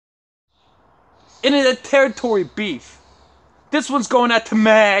internet territory beef. This one's going out to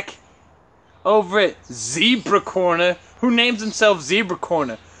Mahk over at Zebra Corner, who names himself Zebra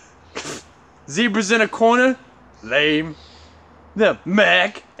Corner. Zebras in a corner? Lame. The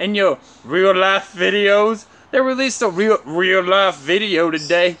Mahk and your real life videos. They released a real life video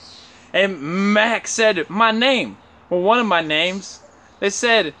today, and Mahk said my name. Well, one of my names. They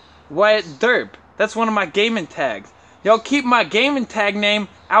said Wyatt Derp. That's one of my gaming tags. Y'all keep my gaming tag name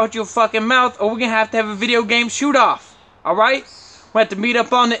out your fucking mouth, or we're gonna have to have a video game shoot off. Alright? We'll have to meet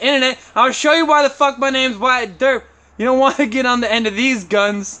up on the internet. I'll show you why the fuck my name's Wyatt Derp. You don't want to get on the end of these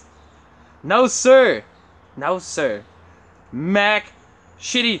guns. No sir. No sir. Mahk,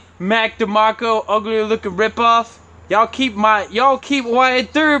 shitty Mahk DeMarco, ugly looking ripoff. Y'all keep Wyatt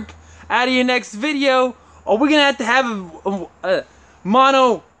Derp out of your next video, or we're gonna have to have a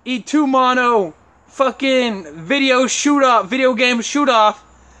mono E2 mono fucking video game shoot off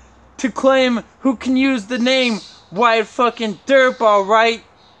to claim who can use the name Wyatt fucking Derp. Alright.